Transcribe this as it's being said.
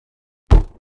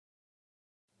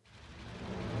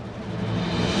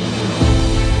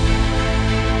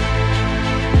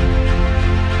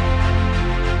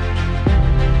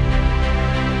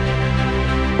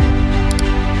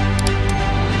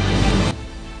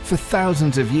For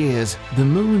thousands of years, the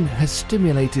moon has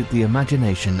stimulated the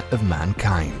imagination of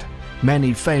mankind.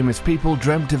 Many famous people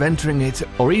dreamt of entering it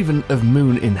or even of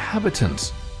moon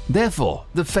inhabitants. Therefore,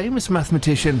 the famous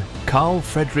mathematician Carl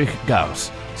Friedrich Gauss,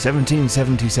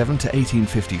 1777 to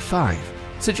 1855,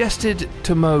 suggested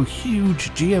to mow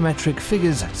huge geometric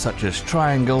figures such as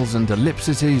triangles and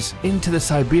ellipses into the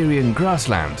Siberian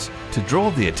grasslands to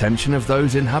draw the attention of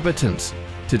those inhabitants.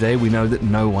 Today we know that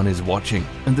no one is watching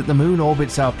and that the moon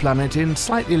orbits our planet in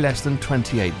slightly less than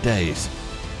 28 days.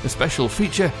 A special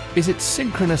feature is its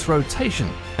synchronous rotation,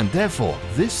 and therefore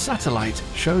this satellite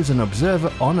shows an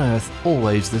observer on Earth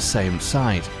always the same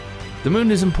side. The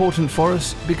moon is important for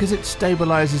us because it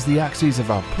stabilizes the axes of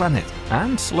our planet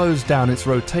and slows down its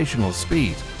rotational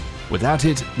speed. Without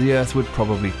it, the Earth would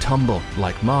probably tumble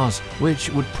like Mars, which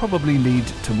would probably lead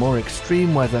to more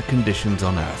extreme weather conditions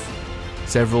on Earth.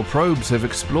 Several probes have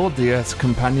explored the Earth's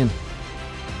companion,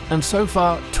 and so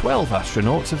far 12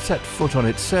 astronauts have set foot on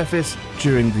its surface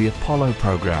during the Apollo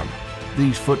program.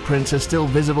 These footprints are still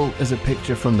visible as a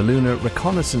picture from the Lunar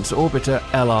Reconnaissance Orbiter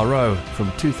LRO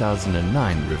from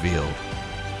 2009 revealed.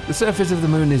 The surface of the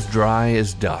moon is dry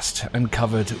as dust and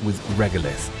covered with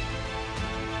regolith.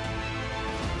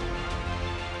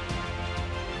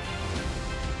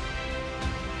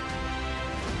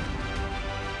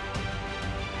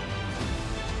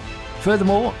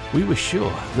 Furthermore, we were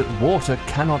sure that water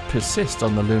cannot persist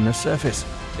on the lunar surface.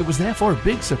 It was therefore a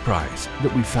big surprise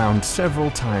that we found several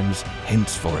times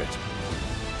hints for it.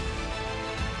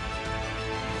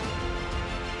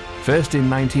 First in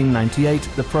 1998,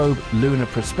 the probe Lunar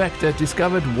Prospector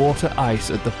discovered water ice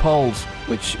at the poles,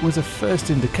 which was a first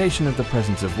indication of the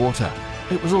presence of water.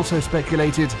 It was also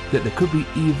speculated that there could be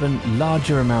even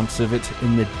larger amounts of it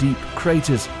in the deep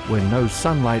craters where no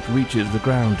sunlight reaches the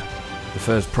ground. The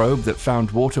first probe that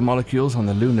found water molecules on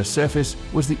the lunar surface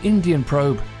was the Indian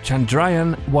probe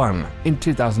Chandrayaan-1 in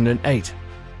 2008.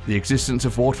 The existence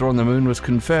of water on the moon was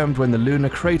confirmed when the Lunar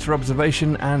Crater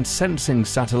Observation and Sensing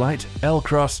Satellite,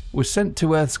 LCROSS, was sent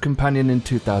to Earth's companion in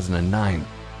 2009.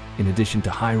 In addition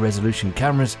to high-resolution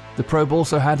cameras, the probe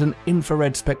also had an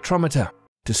infrared spectrometer.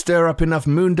 To stir up enough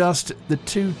moon dust, the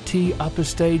 2T upper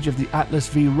stage of the Atlas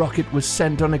V rocket was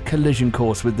sent on a collision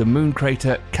course with the moon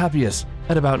crater Cabeus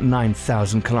at about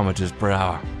 9,000 km per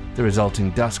hour. The resulting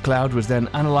dust cloud was then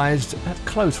analyzed at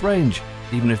close range,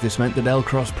 even if this meant that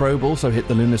LCROSS probe also hit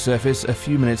the lunar surface a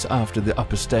few minutes after the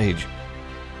upper stage.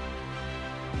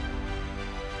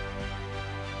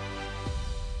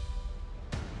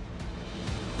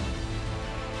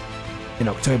 In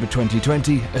October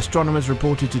 2020, astronomers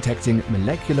reported detecting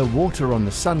molecular water on the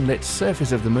sunlit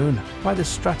surface of the moon by the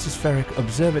Stratospheric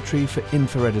Observatory for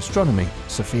Infrared Astronomy,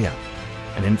 SOFIA.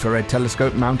 An infrared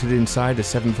telescope mounted inside a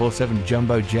 747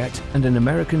 jumbo jet and an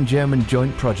American-German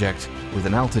joint project. With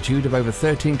an altitude of over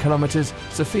 13 kilometers,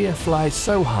 SOFIA flies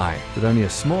so high that only a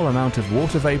small amount of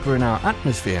water vapor in our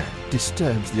atmosphere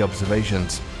disturbs the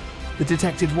observations. The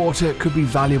detected water could be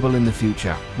valuable in the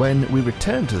future when we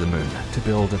return to the moon to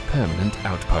build a permanent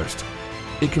outpost.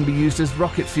 It can be used as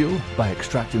rocket fuel by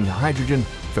extracting the hydrogen,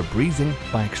 for breathing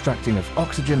by extracting of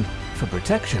oxygen, for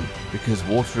protection because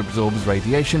water absorbs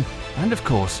radiation, and of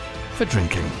course, for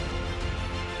drinking.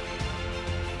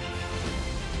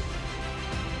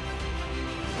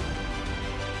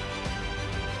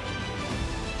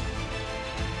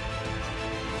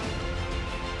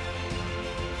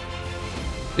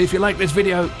 If you like this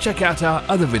video, check out our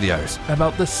other videos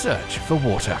about the search for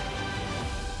water.